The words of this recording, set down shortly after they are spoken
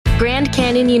Grand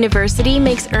Canyon University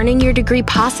makes earning your degree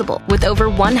possible with over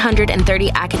 130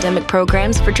 academic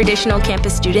programs for traditional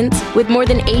campus students with more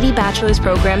than 80 bachelor's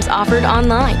programs offered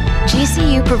online.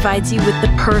 GCU provides you with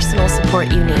the personal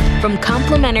support you need, from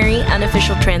complimentary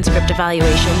unofficial transcript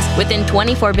evaluations within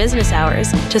 24 business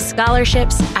hours to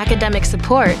scholarships, academic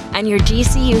support, and your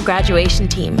GCU graduation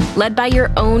team, led by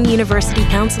your own university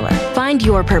counselor. Find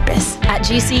your purpose at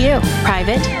GCU.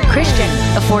 Private, Christian,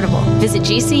 affordable. Visit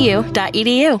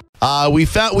gcu.edu. We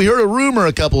heard a rumor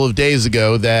a couple of days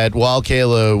ago that while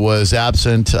Kayla was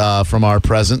absent from our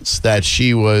presence, that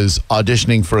she was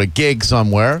auditioning for a gig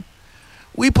somewhere.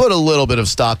 We put a little bit of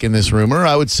stock in this rumor.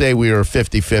 I would say we were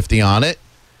 50-50 on it.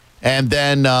 And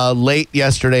then late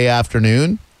yesterday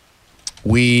afternoon,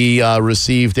 we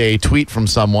received a tweet from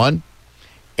someone,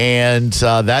 and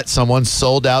that someone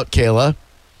sold out Kayla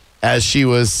as she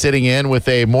was sitting in with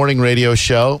a morning radio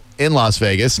show in Las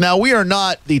Vegas. Now, we are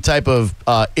not the type of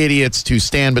idiots to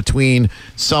stand between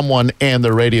someone and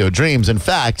their radio dreams. In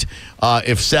fact,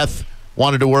 if Seth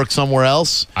wanted to work somewhere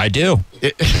else... I do.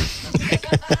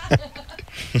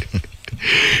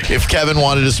 If Kevin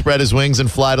wanted to spread his wings and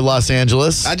fly to Los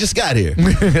Angeles. I just got here.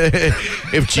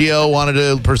 If Gio wanted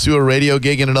to pursue a radio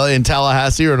gig in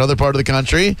Tallahassee or another part of the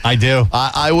country. I do.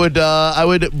 I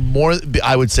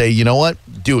would say, you know what?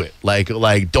 Do it.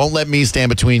 Like, don't let me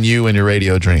stand between you and your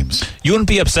radio dreams. You wouldn't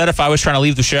be upset if I was trying to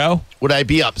leave the show? Would I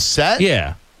be upset?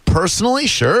 Yeah. Personally,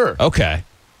 sure. Okay.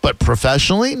 But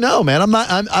professionally, no, man.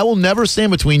 I will never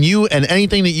stand between you and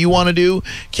anything that you want to do,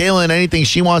 Kayla, and anything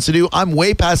she wants to do. I'm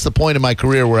way past the point in my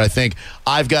career where I think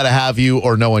I've got to have you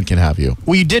or no one can have you.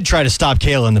 Well, you did try to stop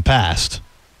Kayla in the past.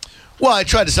 Well, I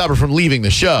tried to stop her from leaving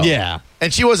the show. Yeah.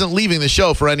 And she wasn't leaving the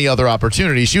show for any other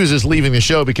opportunity. She was just leaving the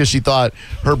show because she thought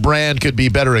her brand could be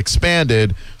better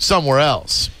expanded somewhere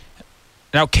else.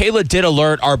 Now, Kayla did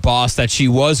alert our boss that she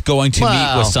was going to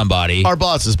meet with somebody. Our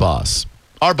boss's boss.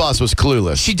 Our boss was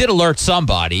clueless. She did alert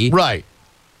somebody. Right.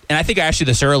 And I think I asked you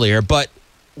this earlier, but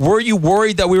were you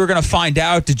worried that we were going to find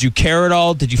out? Did you care at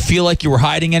all? Did you feel like you were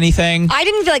hiding anything? I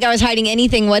didn't feel like I was hiding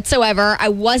anything whatsoever. I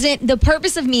wasn't. The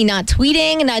purpose of me not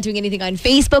tweeting and not doing anything on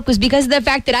Facebook was because of the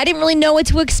fact that I didn't really know what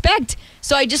to expect.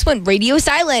 So I just went radio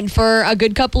silent for a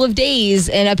good couple of days.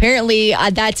 And apparently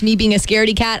that's me being a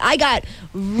scaredy cat. I got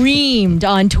reamed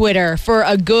on Twitter for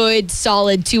a good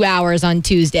solid 2 hours on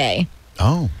Tuesday.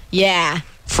 Oh. Yeah.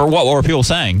 For what? What were people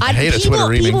saying? I hate a Twitter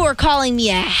reaming. People were calling me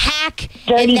a hack.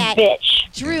 Dirty and that bitch.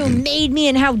 Drew made me,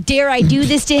 and how dare I do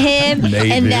this to him,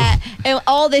 and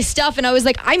all this stuff. And I was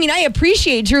like, I mean, I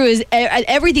appreciate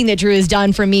everything that Drew has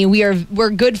done for me. We're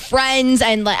good friends,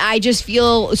 and I just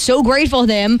feel so grateful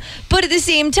to him. But at the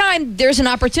same time, there's an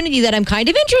opportunity that I'm kind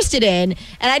of interested in,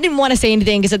 and I didn't want to say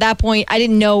anything because at that point, I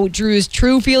didn't know Drew's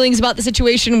true feelings about the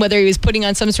situation, whether he was putting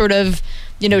on some sort of,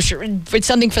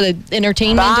 something for the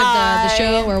entertainment of the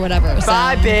show or whatever.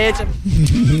 Bye, bitch.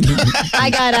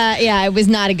 It was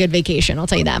not a good vacation. I'll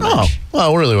tell you that much. Oh,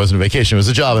 well, it really wasn't a vacation. It was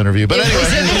a job interview. But anyway.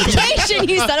 It was a vacation,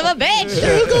 you son of a bitch.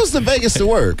 Who goes to Vegas to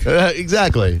work?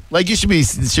 Exactly. Like, you should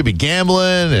be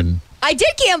gambling and... I did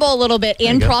gamble a little bit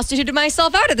and prostituted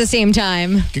myself out at the same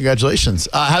time. Congratulations.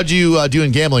 How'd you do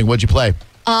in gambling? What'd you play?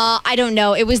 I don't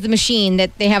know. It was the machine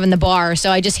that they have in the bar,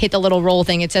 so I just hit the little roll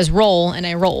thing. It says roll, and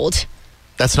I rolled.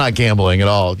 That's not gambling at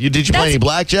all. Did you play any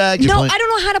blackjack? I don't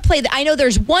know how to play that. I know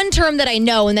there's one term that I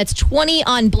know, and that's 20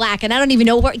 on black, and I don't even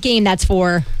know what game that's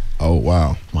for. Oh,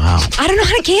 wow. I don't know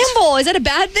how to gamble. Is that a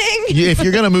bad thing? If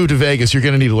you're going to move to Vegas, you're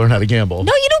going to need to learn how to gamble.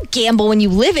 No, you don't gamble when you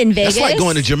live in Vegas. That's like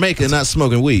going to Jamaica and not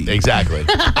smoking weed. Exactly.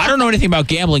 I don't know anything about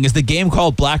gambling. Is the game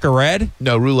called black or red?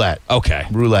 No, roulette. Okay.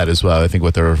 Roulette is I think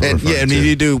what they're referring to. And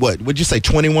you do what? Would you say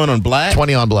 21 on black?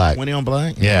 20 on black. 20 on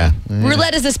black? Yeah.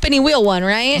 Roulette is the spinning wheel one,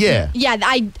 right? Yeah. Yeah,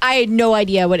 I had no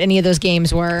idea what any of those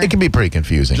games were. It can be pretty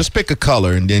confusing. Just pick a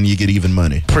color and then you get even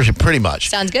money. Pretty much.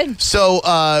 Sounds good.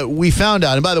 So we found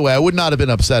out, and by the way, I would not have been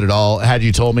upset at all had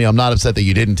you told me. I'm not upset that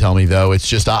you didn't tell me, though. It's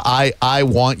just I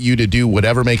want you to do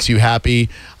whatever makes you happy.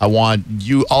 I want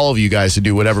all of you guys to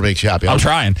do whatever makes you happy. I'm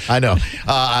trying. I know.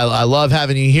 I love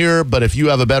having you here, but if you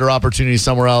have a better opportunity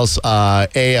somewhere else,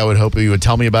 A, I would hope you would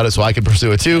tell me about it so I can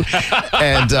pursue it too.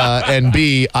 And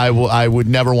B, I would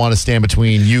never want to stand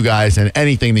between you guys and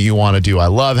anything that you want to do. I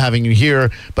love having you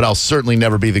here, but I'll certainly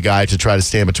never be the guy to try to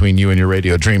stand between you and your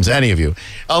radio dreams, any of you.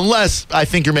 Unless I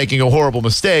think you're making a horrible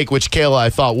mistake, which Kayla, I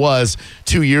thought was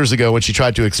 2 years ago when she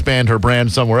tried to expand her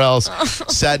brand somewhere else.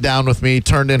 Sat down with me,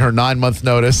 turned in her 9-month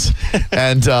notice,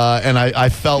 and I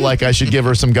felt like I should give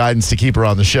her some guidance to keep her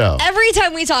on the show. Every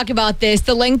time we talk about this,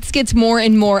 the length gets more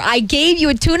and more. I gave you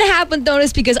a 2.5-month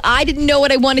notice because I didn't know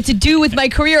what I wanted to do with my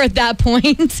career at that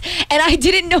point, and I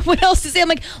didn't know what else to say. I'm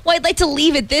like, well, I'd like to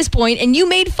leave at this point, and you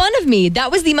made fun of me.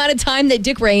 That was the amount of time that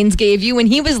Dick Raines gave you when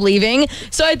he was leaving,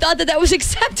 so I thought that was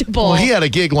acceptable. Well, he had a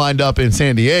gig lined up in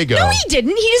San Diego. No, he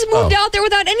didn't. He just moved out there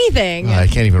without anything. I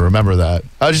can't even remember that.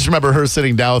 I just remember her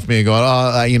sitting down with me and going,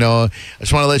 I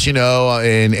just want to let you know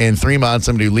in 3 months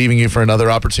I'm going to be leaving you for another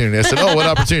opportunity. I said, oh, what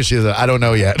opportunity? She said, I don't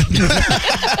know yet.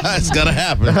 It's going to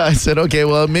happen. I said, okay,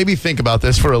 well, maybe think about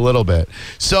this for a little bit.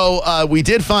 So we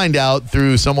did find out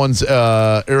through someone's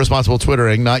irresponsible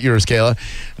Twittering, not yours, Kayla,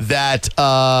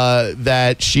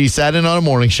 that she sat in on a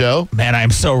morning show. Man, I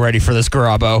am so ready for this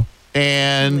Garabo.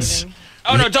 And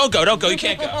oh no, don't go. You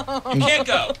can't go. You can't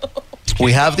go.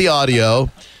 We have the audio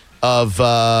of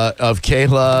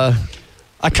Kayla.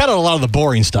 I cut out a lot of the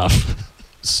boring stuff.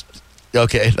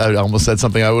 Okay, I almost said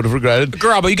something I would have regretted.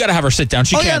 Garabo, you got to have her sit down.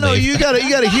 She can't leave. You got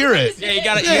to hear it. Yeah, you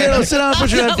got to. Sit down, put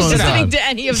your headphones I'm not on. listening to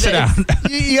any of Sit this. down.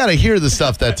 You got to hear the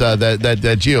stuff that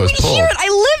Gio has pulled. Hear it. I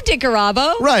lived at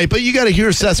Garabo. Right, but you got to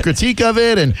hear Seth's critique of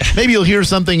it, and maybe you'll hear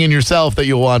something in yourself that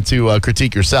you'll want to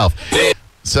critique yourself.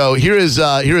 So here is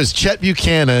Chet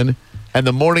Buchanan and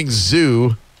the Morning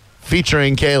Zoo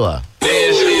featuring Kayla.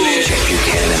 Chet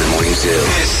Buchanan and the Morning Zoo.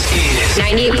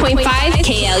 98.5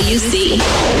 KLUC.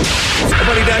 Our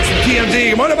buddy Dax from TMZ.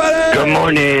 Good morning, buddy. Good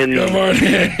morning. Good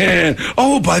morning.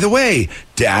 Oh, by the way,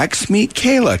 Dax meet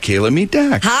Kayla. Kayla meet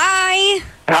Dax. Hi.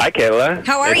 Hi, Kayla.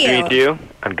 How are nice to meet you?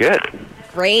 I'm good.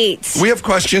 Great. We have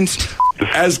questions.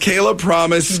 As Kayla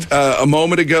promised a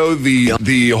moment ago,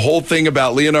 the whole thing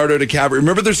about Leonardo DiCaprio.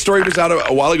 Remember, their story was out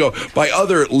a while ago by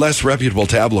other less reputable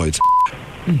tabloids.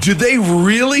 Do they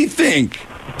really think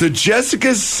the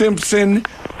Jessica Simpson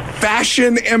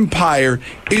fashion empire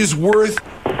is worth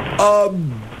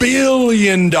 $1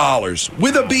 billion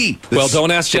with a B? Well, don't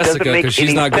ask Jessica because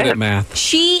she's not good at math.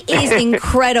 She is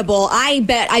incredible. I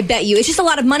bet you. It's just a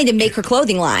lot of money to make her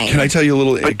clothing line. Can I tell you a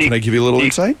little? Can I give you a little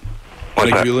insight?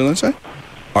 Can I give you a little insight?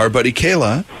 Our buddy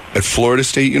Kayla at Florida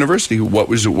State University. What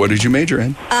did you major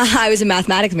in? I was a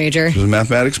mathematics major. She was a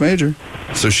mathematics major.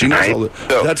 So she knows all that.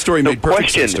 So, that story made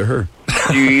perfect sense to her.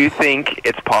 Do you think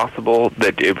it's possible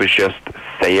that it was just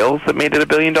sales that made it $1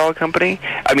 billion company?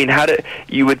 I mean,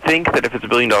 you would think that if it's $1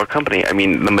 billion company, I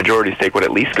mean, the majority stake would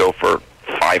at least go for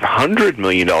 $500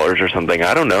 million or something.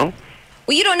 I don't know.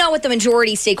 Well, you don't know what the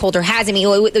majority stakeholder has. I mean,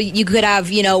 you could have,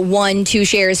 1-2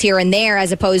 shares here and there,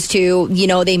 as opposed to,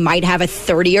 they might have a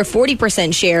 30 or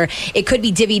 40% share. It could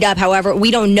be divvied up. However,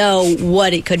 we don't know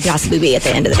what it could possibly be at the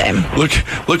end of the day.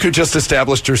 Look who just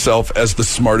established herself as the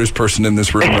smartest person in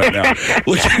this room right now.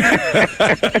 But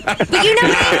you know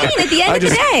what I mean? At the end of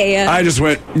the day, I just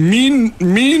went mean.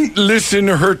 Listen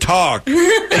to her talk.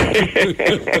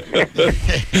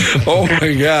 Oh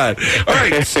my God! All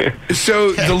right,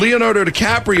 so the Leonardo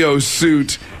DiCaprio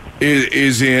suit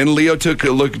is in. Leo took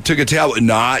a tablet,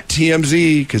 not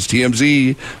TMZ, because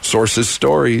TMZ sources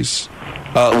stories.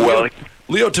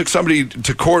 Leo took somebody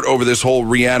to court over this whole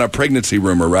Rihanna pregnancy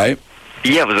rumor, right?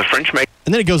 Yeah, it was a French make.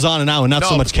 And then it goes on and on, and not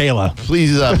so much Kayla.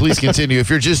 Please continue. If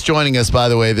you're just joining us, by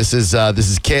the way, this is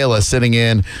Kayla sitting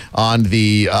in on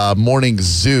the Morning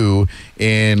Zoo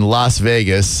in Las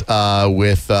Vegas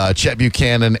with Chet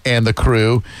Buchanan and the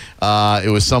crew.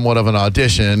 It was somewhat of an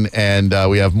audition, and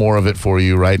we have more of it for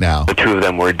you right now. The two of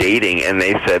them were dating, and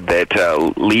they said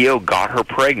that Leo got her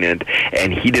pregnant,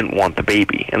 and he didn't want the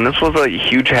baby. And this was a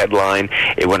huge headline.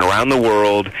 It went around the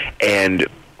world, and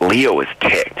Leo was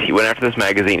ticked. He went after this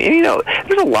magazine. And,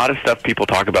 there's a lot of stuff people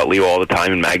talk about Leo all the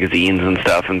time in magazines and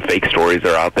stuff, and fake stories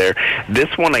are out there. This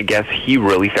one, I guess, he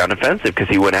really found offensive because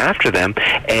he went after them,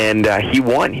 and he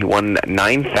won. He won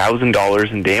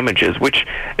 $9,000 in damages, which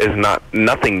is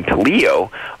nothing to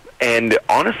Leo. And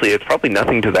honestly, it's probably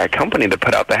nothing to that company that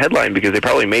put out the headline, because they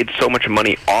probably made so much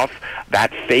money off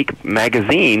that fake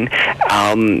magazine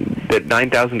that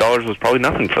 $9,000 was probably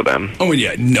nothing for them. Oh,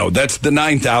 yeah. No, that's the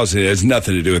 $9,000. It has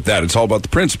nothing to do with that. It's all about the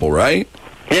principle, right?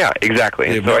 Yeah, exactly.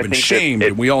 They've been shamed,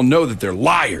 and we all know that they're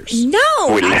liars. No.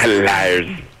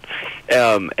 Liars.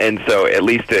 And so at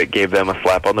least it gave them a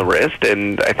slap on the wrist,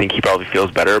 and I think he probably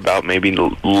feels better about maybe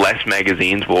less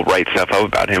magazines will write stuff up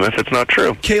about him if it's not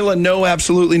true. Kayla, no,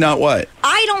 absolutely not what?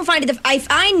 I don't find it.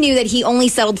 I knew that he only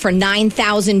settled for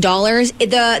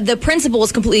 $9,000. The principle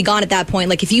was completely gone at that point.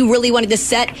 Like, if you really wanted to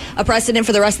set a precedent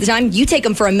for the rest of the time, you take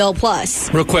him for $1 million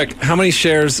plus. Real quick, how many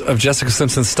shares of Jessica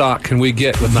Simpson stock can we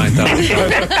get with 9,000?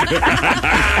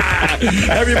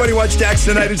 Everybody watch Dax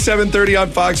tonight at 7:30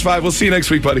 on Fox 5. We'll see you next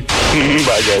week, buddy.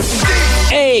 Bye, guys.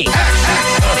 Hey.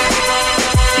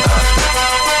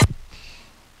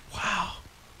 Wow.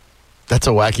 That's a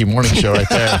wacky morning show right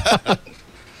there.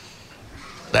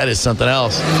 That is something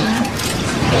else.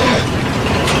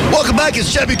 Welcome back. It's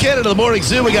Chef Buchanan to the Morning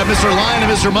Zoo. We got Mr. Lion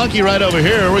and Mr. Monkey right over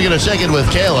here. We're going to check in with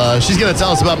Kayla. She's going to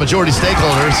tell us about majority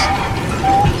stakeholders.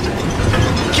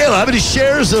 Kayla, how many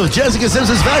shares of Jessica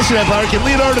Simpson's fashion empire can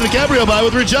Leonardo DiCaprio buy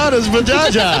with Regina's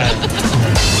vajayjay?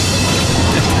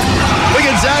 Look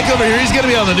at Zach over here. He's going to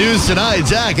be on the news tonight.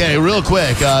 Zach, hey, real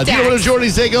quick. Do you know what a majority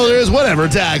stakeholder is? Whatever.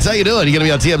 Dax, how you doing? You're going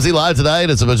to be on TMZ Live tonight.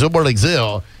 It's a Morning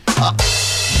Zoo.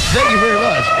 Thank you very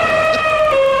much.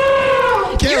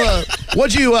 Kayla,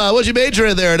 what'd you major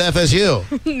in there at FSU?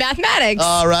 Mathematics.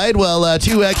 All right. Well,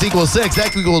 2x equals 6.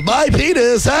 X equals my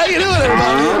penis. How you doing,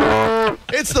 everybody?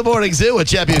 It's the Morning Zoo with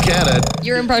Chef Buchanan.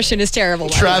 Your impression is terrible.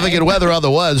 Traffic and weather on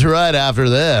the ones right after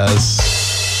this.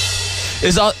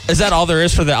 Is that all there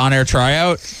is for the on-air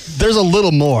tryout? There's a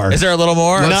little more. Is there a little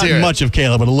more? Not much of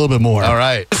Kayla, but a little bit more. All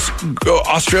right.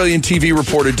 Australian TV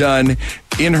reporter done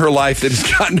in her life that has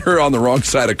gotten her on the wrong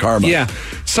side of karma. Yeah.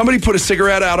 Somebody put a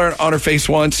cigarette out on her face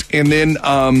once, and then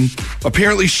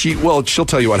apparently she'll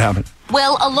tell you what happened.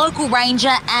 Well, a local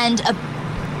ranger and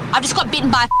I've just got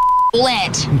bitten by a bull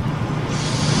ant.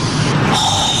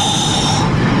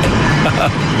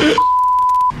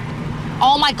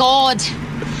 Oh my God.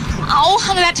 Oh,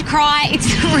 I'm about to cry. It's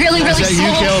really, really Is that you, sore.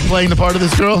 Kayla, playing the part of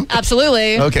this girl?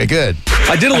 Absolutely. Okay, good.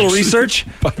 I did a little research.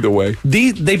 By the way.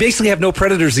 They basically have no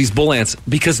predators, these bull ants,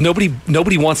 because nobody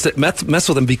wants to mess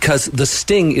with them because the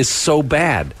sting is so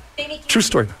bad. True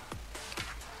story.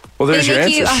 Well, there's your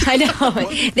answer. I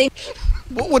know.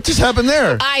 What just happened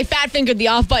there? I fat fingered the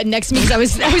off button next to me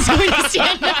because I was going to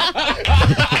stand up.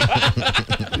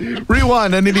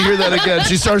 Rewind. I need to hear that again.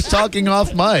 She starts talking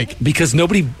off mic. Because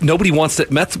nobody wants to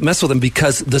mess with them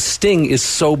because the sting is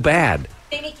so bad.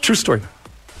 True story.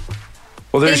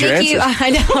 Well, there's your answer. I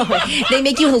know. They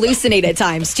make you hallucinate at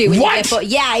times, too. What?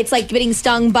 Yeah, it's like getting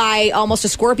stung by almost a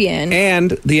scorpion.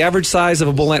 And the average size of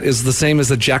a bull ant is the same as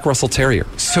a Jack Russell Terrier.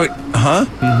 So,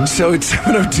 So it's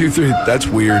 7:02. That's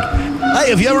weird. Hey,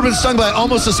 have you ever been stung by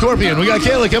almost a scorpion? We got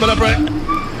Kayla coming up right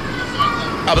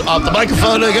off the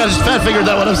microphone. I got his fat fingered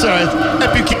that one. I'm sorry.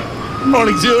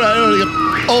 Morning Zoo.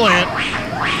 Oh,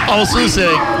 ant. Almost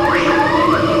losing.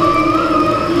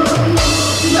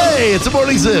 Hey, it's a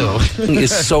Morning Zoo.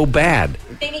 Is so bad.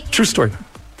 True story.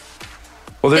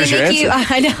 Well, there's your answer.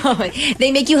 I know.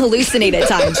 They make you hallucinate at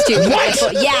times, too.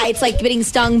 What? Yeah, it's like getting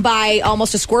stung by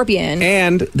almost a scorpion.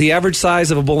 And the average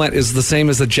size of a bull ant is the same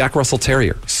as a Jack Russell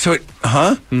Terrier. So,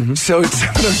 So it's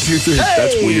 7:02.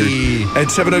 That's weird. At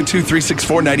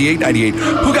 7:02-364-9898.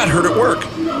 Who got hurt at work?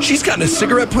 She's gotten a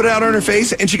cigarette put out on her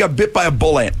face, and she got bit by a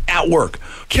bull ant at work.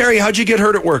 Carrie, how'd you get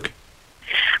hurt at work?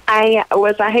 I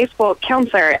was a high school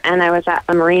counselor, and I was at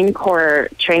a Marine Corps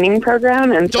training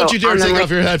program. And Don't you dare take off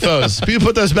your headphones. You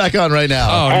put those back on right now.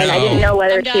 Oh, and no. I didn't know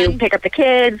whether to pick up the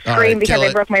kids, All scream right, because kill I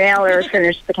it. broke my nail, or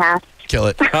finish the cast. Kill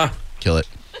it. Kill it.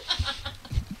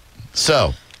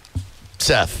 So,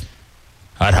 Seth.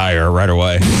 I'd hire her right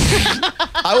away.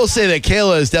 I will say that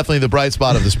Kayla is definitely the bright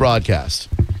spot of this broadcast.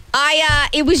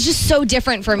 It was just so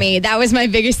different for me. That was my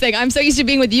biggest thing. I'm so used to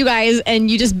being with you guys,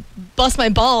 and you just bust my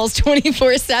balls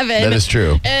 24/7. That is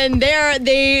true. And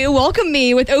they welcome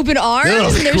me with open arms,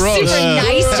 Ugh, and they're gross. super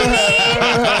nice to me.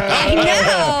 I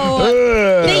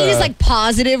know. They use like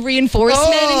positive reinforcement.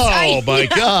 Oh, my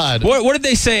God. What did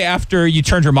they say after you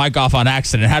turned your mic off on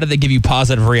accident? How did they give you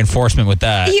positive reinforcement with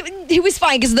that? He was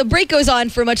fine because the break goes on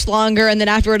for much longer, and then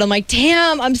afterward I'm like,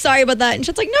 damn, I'm sorry about that. And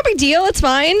she's like, no big deal, it's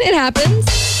fine, it happens.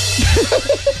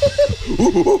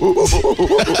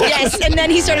 Yes, and then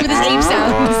he started with his ape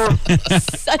sounds.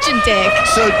 Such a dick.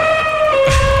 So,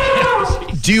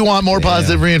 do you want more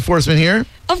positive reinforcement here?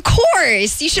 Of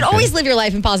course. You should always live your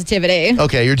life in positivity.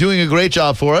 Okay, you're doing a great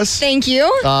job for us. Thank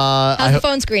you. How's the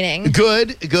phone screening?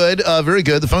 Good, very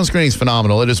good. The phone screening is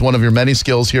phenomenal. It is one of your many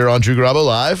skills here on Garabo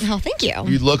Live. Oh, thank you.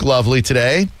 You look lovely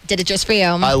today. did it just for you.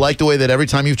 I like the way that every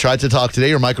time you've tried to talk today,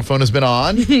 your microphone has been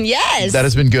on. Yes. That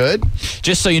has been good.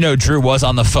 Just so you know, Drew was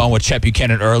on the phone with Chet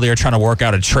Buchanan earlier trying to work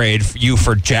out a trade for you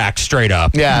for Jack straight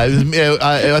up. Yeah,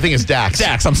 I think it's Dax.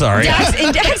 Dax, I'm sorry.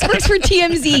 Dax works for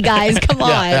TMZ, guys. Come on.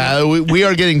 Yeah, we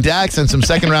are getting Dax and some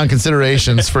second-round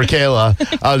considerations for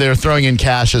Kayla. They're throwing in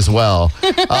cash as well.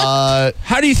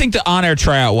 How do you think the on-air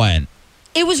tryout went?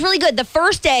 It was really good. The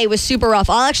first day was super rough.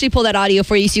 I'll actually pull that audio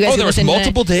for you so you guys can there was listen to it.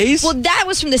 multiple days? Well, that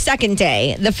was from the second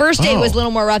day. The first day was a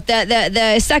little more rough.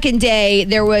 The second day,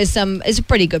 there was it's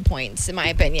pretty good points, in my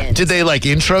opinion. Did they,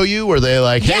 intro you? Were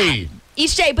they hey...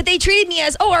 Each day, but they treated me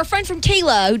as, our friend from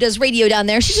Kayla who does radio down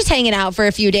there. She's just hanging out for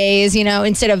a few days,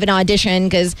 instead of an audition,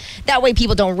 because that way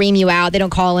people don't ream you out. They don't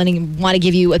call in and want to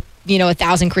give you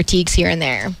 1,000 critiques here and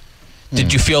there.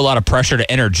 Did you feel a lot of pressure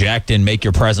to interject and make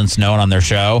your presence known on their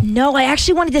show? No, I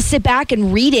actually wanted to sit back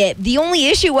and read it. The only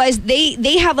issue was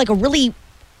they have a really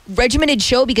regimented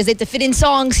show because they have to fit in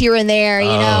songs here and there,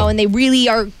 and they really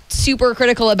are super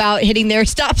critical about hitting their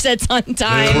stop sets on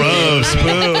time. Gross.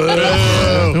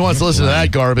 Who wants to listen to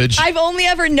that garbage? I've only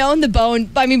ever known the bone,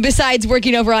 besides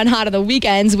working over on Hot on the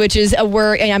Weekends, which is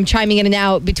where I'm chiming in and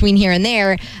out between here and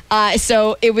there.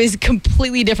 So it was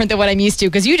completely different than what I'm used to,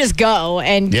 because you just go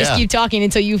and just keep talking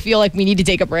until you feel like we need to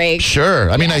take a break. Sure.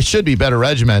 I mean, I should be better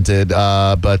regimented,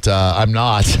 but I'm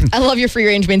not. I love your free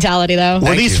range mentality, though.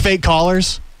 Were these fake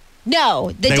callers?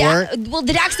 No. They weren't? Well,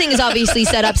 the Dax thing is obviously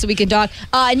set up so we can talk.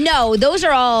 No, those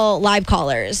are all live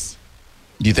callers.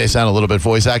 Do you think they sound a little bit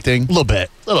voice acting? A little bit.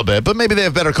 But maybe they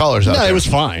have better callers out there. No, it was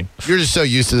fine. You're just so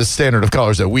used to the standard of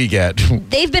callers that we get.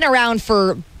 They've been around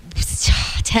for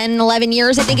 10, 11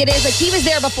 years, I think it is. He was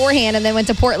there beforehand and then went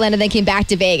to Portland and then came back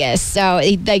to Vegas. So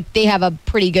they have a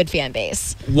pretty good fan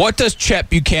base. What does Chet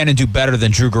Buchanan do better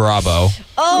than Drew Garabo?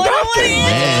 Oh, nothing,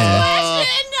 man.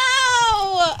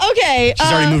 No. Okay.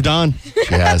 She's already moved on.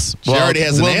 She has. She already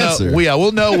has an answer.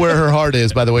 We'll know where her heart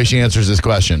is by the way she answers this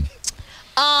question.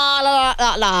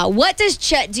 What does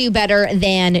Chet do better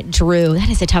than Drew? That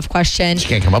is a tough question. She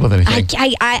can't come up with anything.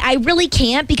 I really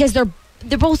can't, because they're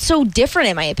both so different,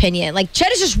 in my opinion.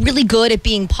 Chet is just really good at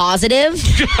being positive.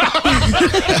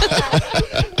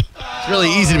 It's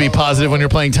really easy to be positive when you're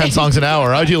playing 10 songs an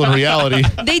hour. I deal in reality.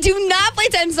 They do not play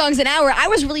 10 songs an hour. I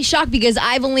was really shocked because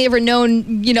I've only ever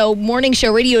known, morning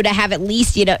show radio to have at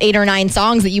least, 8 or 9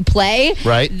 songs that you play.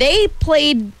 Right. They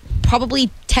played probably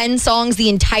 10 songs the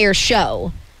entire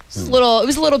show. It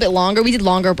was a little bit longer. We did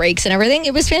longer breaks and everything.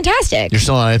 It was fantastic. You're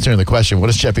still not answering the question. What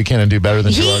does Chet Buchanan do better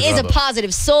than Drew He is a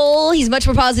positive soul. He's much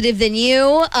more positive than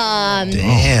you. Damn.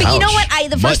 But you know what?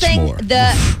 The first Much thing, more.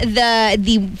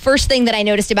 the first thing that I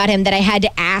noticed about him that I had to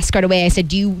ask right away, I said,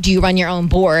 "Do you run your own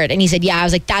board?" And he said, "Yeah." I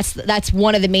was like, "That's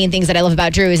one of the main things that I love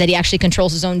about Drew, is that he actually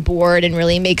controls his own board and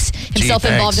really makes himself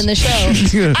involved in the show." I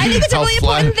think it's a really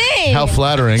important thing. How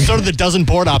flattering. So do the dozen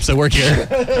board ops that work here.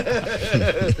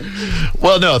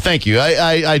 Well, no, thank you.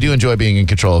 I do enjoy being in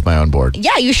control of my own board.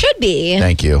 Yeah, you should be.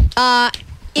 Thank you.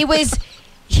 It was.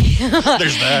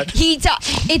 There's that.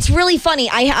 It's really funny.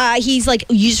 He's like,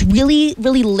 you just really,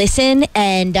 really listen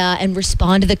and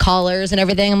respond to the callers and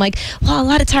everything. I'm like, well, a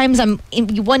lot of times I'm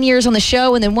 1 year's on the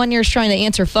show and then 1 year's trying to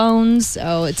answer phones,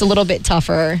 so it's a little bit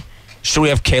tougher. Should we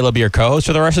have Kayla be your co-host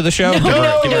for the rest of the show? Give her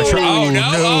a try.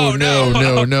 Oh,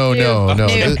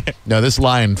 no. This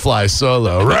lion flies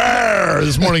solo. Rawr!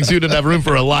 This morning zoo didn't have room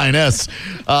for a lioness.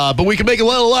 But we can make a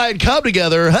little lion come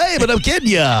together. Hey, but I'm kidding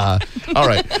ya. All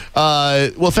right.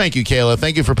 Well, thank you, Kayla.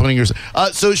 Thank you for putting yours.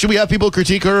 So should we have people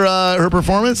critique her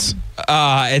performance?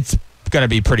 It's going to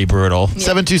be pretty brutal.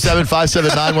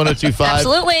 727-579-1025.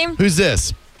 Absolutely. Who's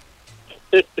this?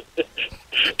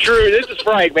 Drew, this is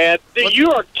Frank, man.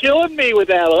 You are killing me with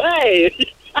that.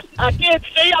 Hey, I can't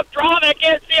see. I'm driving. I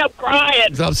can't see. I'm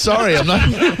crying. I'm sorry. I'm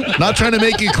not trying to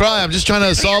make you cry. I'm just trying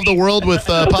to solve the world with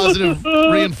positive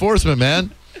reinforcement, man.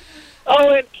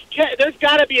 Oh, and there's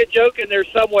got to be a joke in there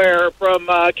somewhere from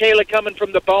Kayla coming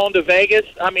from the bone to Vegas.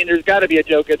 I mean, there's got to be a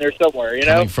joke in there somewhere, you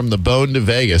know? Coming from the bone to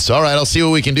Vegas. All right, I'll see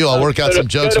what we can do. I'll work out some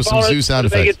jokes with some zoo sound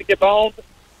effects. Vegas to get boned.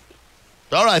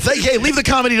 All right, hey, leave the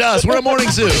comedy to us. We're a morning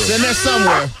zoo. It's in there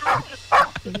somewhere.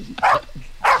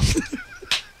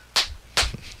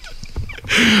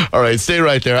 All right, stay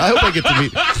right there. I hope I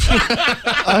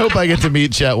get to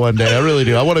meet Chet one day. I really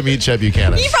do. I want to meet Chet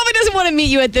Buchanan. He probably doesn't want to meet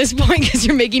you at this point because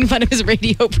you're making fun of his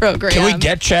radio program. Can we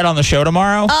get Chet on the show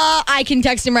tomorrow? I can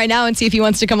text him right now and see if he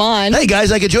wants to come on. Hey,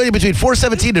 guys, I can join you between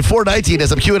 4:17 and 4:19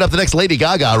 as I'm queuing up the next Lady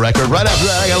Gaga record. Right after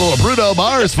that, I got a little Bruno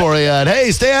Mars for you. And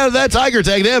hey, stay out of that tiger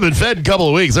tank. They haven't been fed in a couple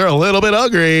of weeks. They're a little bit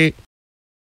hungry.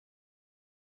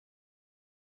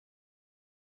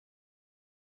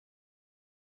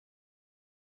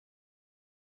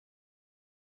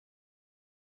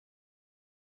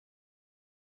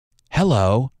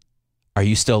 Hello. Are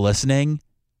you still listening?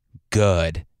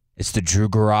 Good. It's the Drew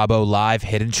Garabo live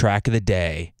hidden track of the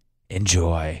day.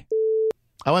 Enjoy.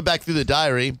 I went back through the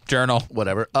diary, journal,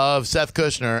 whatever, of Seth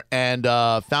Kushner and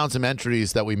found some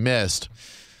entries that we missed.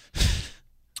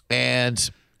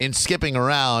 And in skipping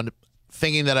around,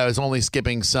 thinking that I was only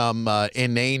skipping some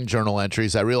inane journal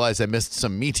entries, I realized I missed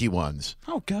some meaty ones.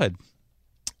 Oh, good.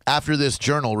 After this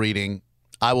journal reading,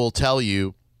 I will tell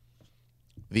you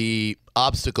the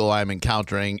obstacle I'm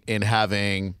encountering in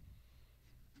having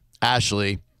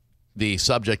Ashley, the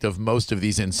subject of most of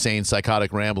these insane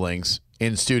psychotic ramblings,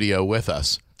 in studio with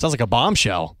us. Sounds like a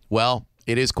bombshell. Well,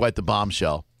 it is quite the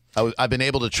bombshell. I've been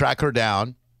able to track her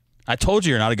down. I told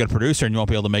you you're not a good producer and you won't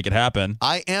be able to make it happen.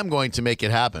 I am going to make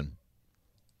it happen.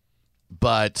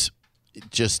 But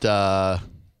just, there's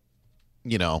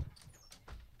an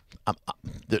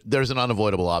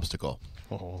unavoidable obstacle.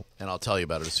 Oh. And I'll tell you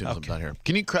about it as soon as I'm done here.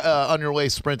 Can you, on your way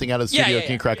sprinting out of the studio,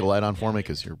 can you crack a light on for me?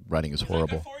 Because your writing is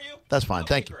horrible. Is that good for you? That's fine.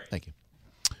 Okay, Thank you. great. Thank you.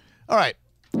 All right.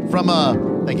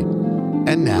 Thank you.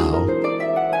 And now,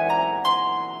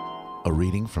 a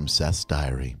reading from Seth's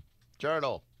diary.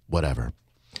 Journal. Whatever.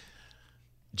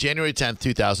 January 10th,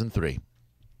 2003.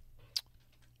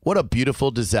 What a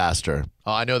beautiful disaster.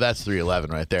 Oh, I know that's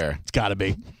 311 right there. It's got to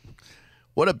be.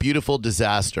 What a beautiful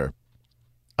disaster.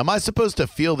 Am I supposed to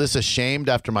feel this ashamed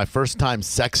after my first time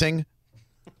sexing?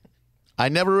 I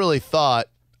never really thought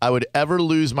I would ever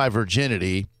lose my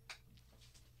virginity,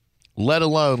 let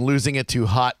alone losing it to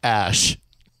hot Ash.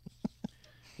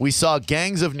 We saw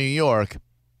Gangs of New York,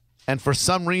 and for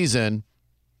some reason,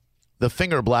 the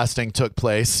finger blasting took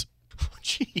place.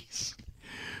 Jeez.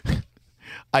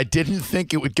 I didn't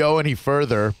think it would go any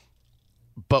further,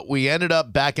 but we ended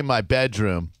up back in my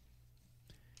bedroom.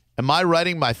 Am I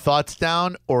writing my thoughts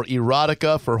down or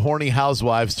erotica for horny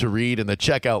housewives to read in the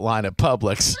checkout line at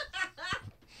Publix?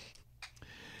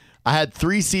 I had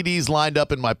 3 CDs lined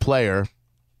up in my player.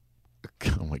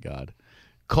 Oh, my God.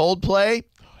 Coldplay,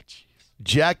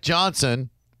 Jack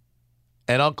Johnson,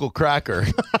 and Uncle Cracker.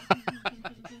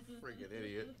 Freaking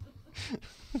idiot.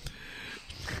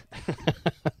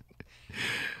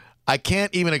 I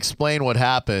can't even explain what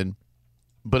happened,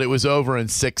 but it was over in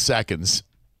 6 seconds.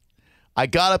 I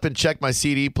got up and checked my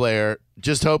CD player,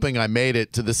 just hoping I made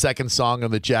it to the second song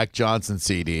on the Jack Johnson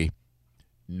CD.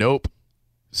 Nope.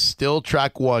 Still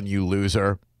track 1, you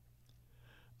loser.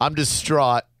 I'm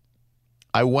distraught.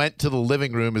 I went to the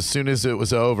living room as soon as it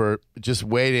was over, just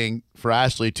waiting for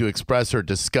Ashley to express her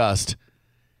disgust.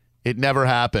 It never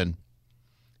happened.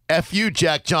 F you,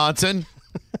 Jack Johnson.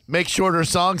 Make shorter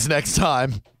songs next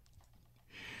time.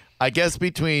 I guess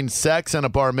between sex and a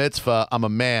bar mitzvah, I'm a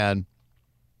man,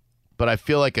 but I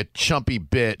feel like a chumpy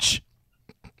bitch.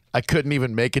 I couldn't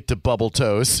even make it to Bubble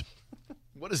Toes.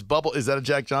 What is Bubble? Is that a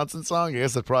Jack Johnson song? I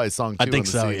guess that's probably song 2 I think on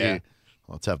the so, CD. yeah.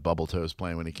 Let's have Bubble Toes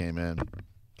playing when he came in.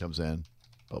 Comes in.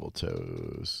 Bubble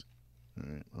Toes. All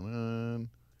right, hold on.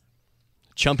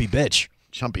 Chumpy bitch.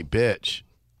 Chumpy bitch.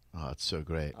 Oh, it's so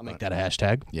great. I'll make that a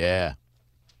hashtag. Yeah.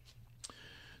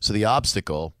 So the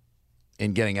obstacle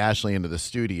in getting Ashley into the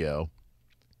studio,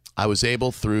 I was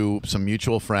able through some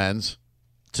mutual friends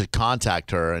to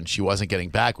contact her, and she wasn't getting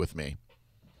back with me.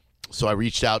 So I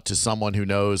reached out to someone who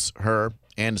knows her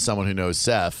and someone who knows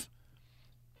Seth,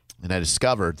 and I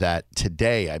discovered that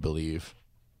today, I believe,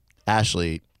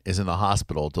 Ashley is in the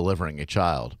hospital delivering a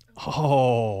child.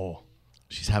 Oh.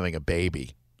 She's having a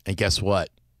baby. And guess what?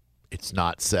 It's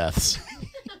not Seth's.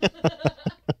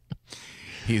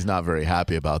 He's not very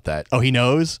happy about that. Oh, he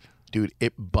knows? Dude,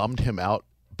 it bummed him out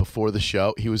before the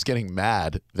show. He was getting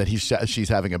mad that she's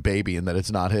having a baby and that it's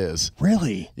not his.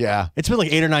 Really? Yeah. It's been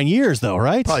like 8 or 9 years, though,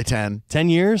 right? Probably 10. 10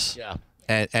 years? Yeah.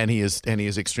 And he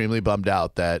is extremely bummed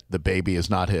out that the baby is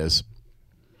not his.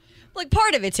 Like,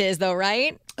 part of it's his, though,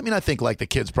 right? I mean, I think like the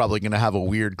kid's probably going to have a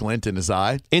weird glint in his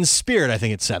eye. In spirit, I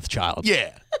think it's Seth's child.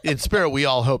 Yeah. In spirit, we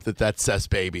all hope that that's Seth's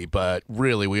baby, but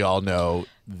really we all know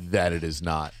that it is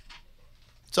not.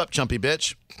 What's up, chumpy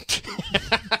bitch?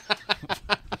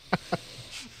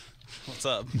 What's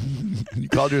up? You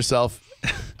called yourself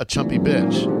a chumpy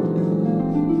bitch.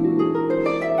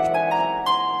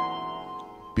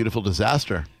 Beautiful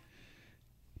disaster.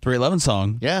 311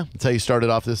 song. Yeah, that's how you started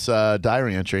off this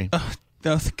diary entry.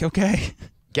 Okay.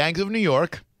 Gangs of New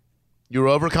York. You were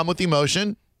overcome with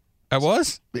emotion. I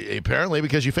was? Apparently,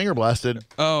 because you finger blasted.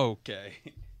 Okay.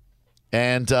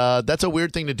 And that's a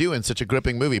weird thing to do in such a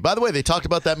gripping movie. By the way, they talked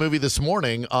about that movie this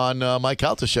morning on Mike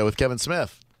Calta's show with Kevin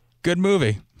Smith. Good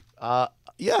movie.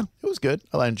 Yeah, it was good.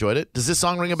 I enjoyed it. Does this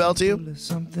song ring a bell to you?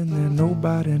 Something that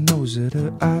nobody knows it.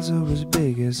 Her eyes are as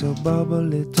big as her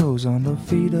bubbly toes on the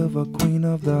feet of a queen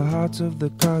of the hearts of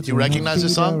the cards. Do you recognize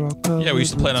this song? Yeah, we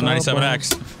used to play it on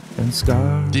 97X. And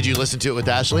scars. Did you listen to it with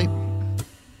Ashley?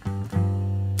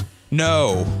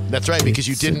 No. That's right, because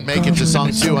you didn't make it to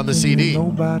song 2 on the CD.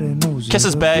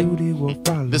 Kisses, Bay.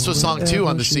 This was song 2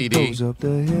 on the CD.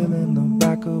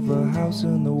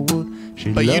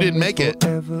 But you didn't make it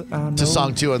to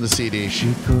song 2 on the CD.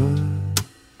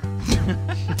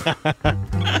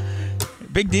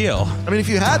 Big deal. I mean, if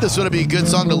you had this, would it be a good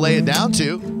song to lay it down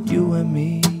to? You and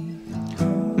me,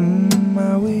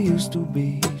 how we used to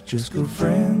be, just good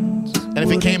friends. And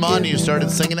if it came on and you started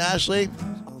singing to Ashley?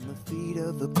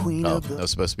 Oh, that was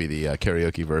supposed to be the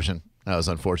karaoke version. That was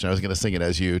unfortunate. I was going to sing it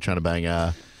as you, trying to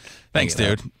bang. Thanks,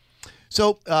 dude.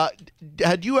 So,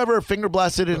 had you ever finger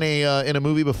blasted in a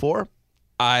movie before?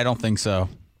 I don't think so.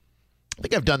 I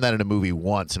think I've done that in a movie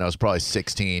once, and I was probably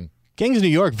 16. Gangs of New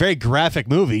York, very graphic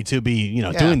movie to be,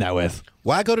 doing that with.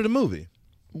 Why go to the movie?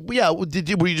 Yeah,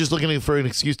 were you just looking for an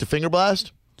excuse to finger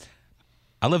blast?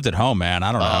 I lived at home, man.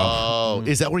 I don't know. Oh,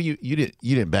 is that where you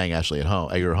didn't bang Ashley at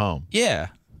home? At your home? Yeah.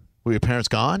 Were your parents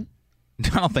gone?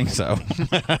 I don't think so.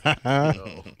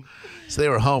 No. So they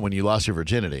were home when you lost your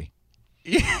virginity.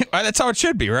 Yeah, that's how it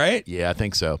should be, right? Yeah, I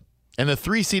think so. And the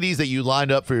 3 CDs that you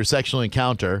lined up for your sexual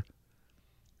encounter: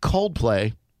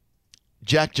 Coldplay,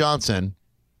 Jack Johnson,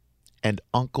 and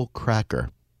Uncle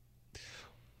Kracker.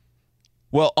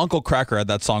 Well, Uncle Kracker had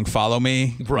that song "Follow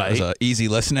Me." Right. It was easy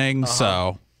listening.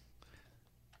 So,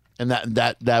 and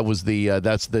that was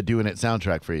that's the Doing It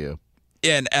soundtrack for you.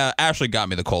 And Ashley got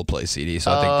me the Coldplay CD,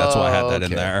 so I think that's why I had that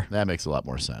in there. That makes a lot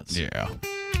more sense. Yeah.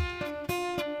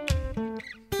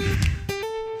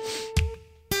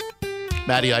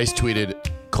 Matty Ice tweeted,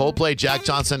 Coldplay, Jack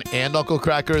Johnson, and Uncle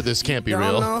Kracker. This can't be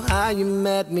real. Don't know how you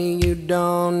met me. You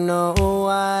don't know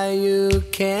why you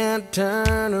can't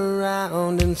turn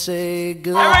around and say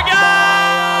goodbye.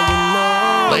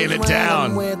 Laying it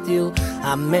down. With you,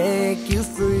 I make you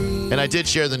free. And I did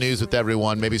share the news with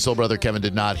everyone. Maybe Soul Brother Kevin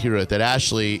did not hear it. That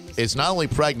Ashley is not only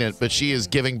pregnant, but she is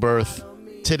giving birth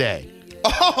today.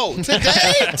 Oh,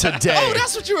 today? Today. Oh,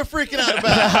 that's what you were freaking out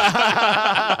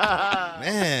about.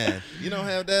 Man, you don't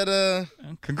have that.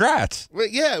 Congrats. Well,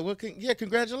 yeah,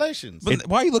 congratulations. But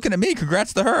why are you looking at me?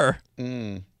 Congrats to her.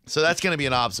 So that's going to be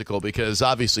an obstacle because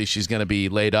obviously she's going to be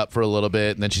laid up for a little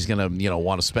bit, and then she's going to,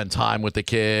 want to spend time with the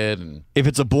kid. And if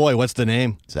it's a boy, what's the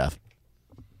name? Seth.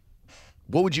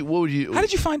 What would you? How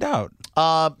did you find out?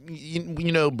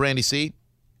 You know Brandy C?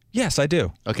 Yes, I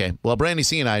do. Okay. Well, Brandy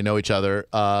C and I know each other,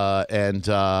 and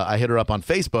I hit her up on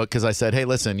Facebook because I said, hey,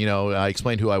 listen, I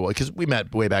explained who I was because we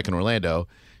met way back in Orlando.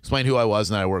 Explained who I was,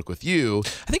 and I work with you.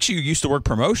 I think she used to work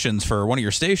promotions for one of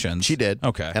your stations. She did.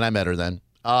 Okay. And I met her then.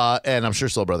 And I'm sure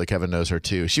Soul Brother Kevin knows her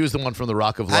too. She was the one from the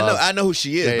Rock of Love. I know who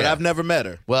she is, but I've never met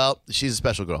her. Well, she's a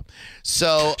special girl.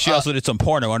 So she also did some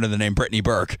porno under the name Brittany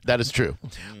Burke. That is true.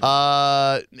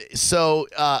 So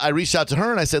I reached out to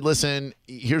her and I said, listen,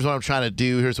 here's what I'm trying to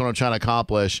do. Here's what I'm trying to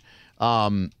accomplish.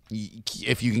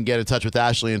 If you can get in touch with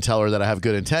Ashley and tell her that I have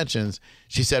good intentions.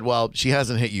 She said, well, she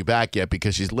hasn't hit you back yet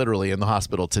because she's literally in the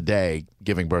hospital today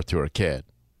giving birth to her kid.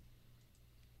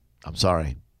 I'm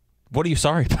sorry. What are you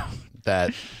sorry about?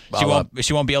 That she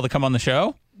won't be able to come on the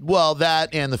show? Well,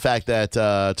 that and the fact that,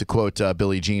 to quote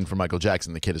Billie Jean from Michael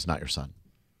Jackson, the kid is not your son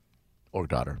or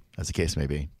daughter, as the case may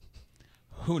be.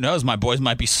 Who knows? My boys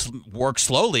might be work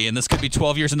slowly, and this could be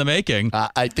 12 years in the making.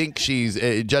 I think she's,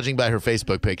 judging by her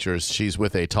Facebook pictures, she's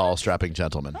with a tall, strapping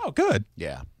gentleman. Oh, good.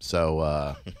 Yeah.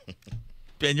 So.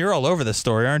 Ben, you're all over this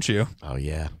story, aren't you? Oh,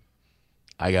 yeah.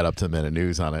 I got up to the minute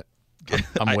news on it.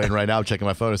 I'm waiting right now. I'm checking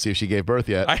my phone to see if she gave birth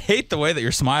yet. I hate the way that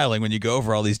you're smiling when you go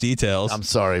over all these details. I'm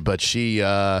sorry, but she.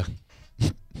 Well,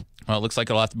 it looks like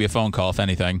it'll have to be a phone call, if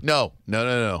anything. No.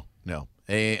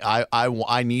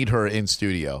 I need her in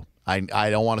studio. I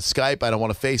don't want to Skype. I don't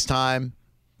want to FaceTime.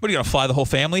 What, are you going to fly the whole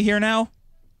family here now?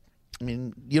 I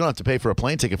mean, you don't have to pay for a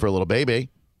plane ticket for a little baby.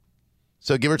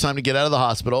 So give her time to get out of the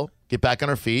hospital, get back on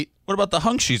her feet. What about the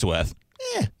hunk she's with?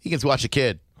 He can watch a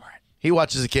kid. He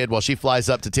watches a kid while she flies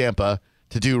up to Tampa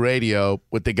to do radio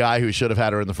with the guy who should have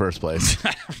had her in the first place.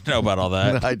 I don't know about all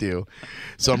that. I do.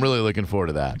 So I'm really looking forward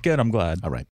to that. Good, I'm glad. All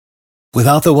right.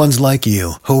 Without the ones like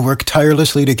you, who work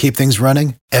tirelessly to keep things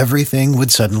running, everything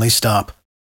would suddenly stop.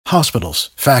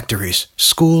 Hospitals, factories,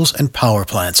 schools, and power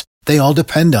plants, they all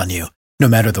depend on you. No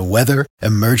matter the weather,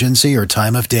 emergency, or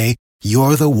time of day,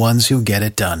 you're the ones who get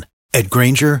it done. At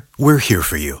Grainger, we're here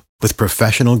for you with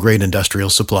professional-grade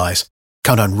industrial supplies.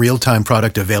 Count on real-time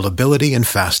product availability and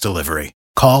fast delivery.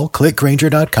 Call, click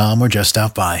Grainger.com, or just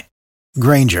stop by.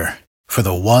 Grainger, for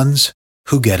the ones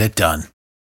who get it done.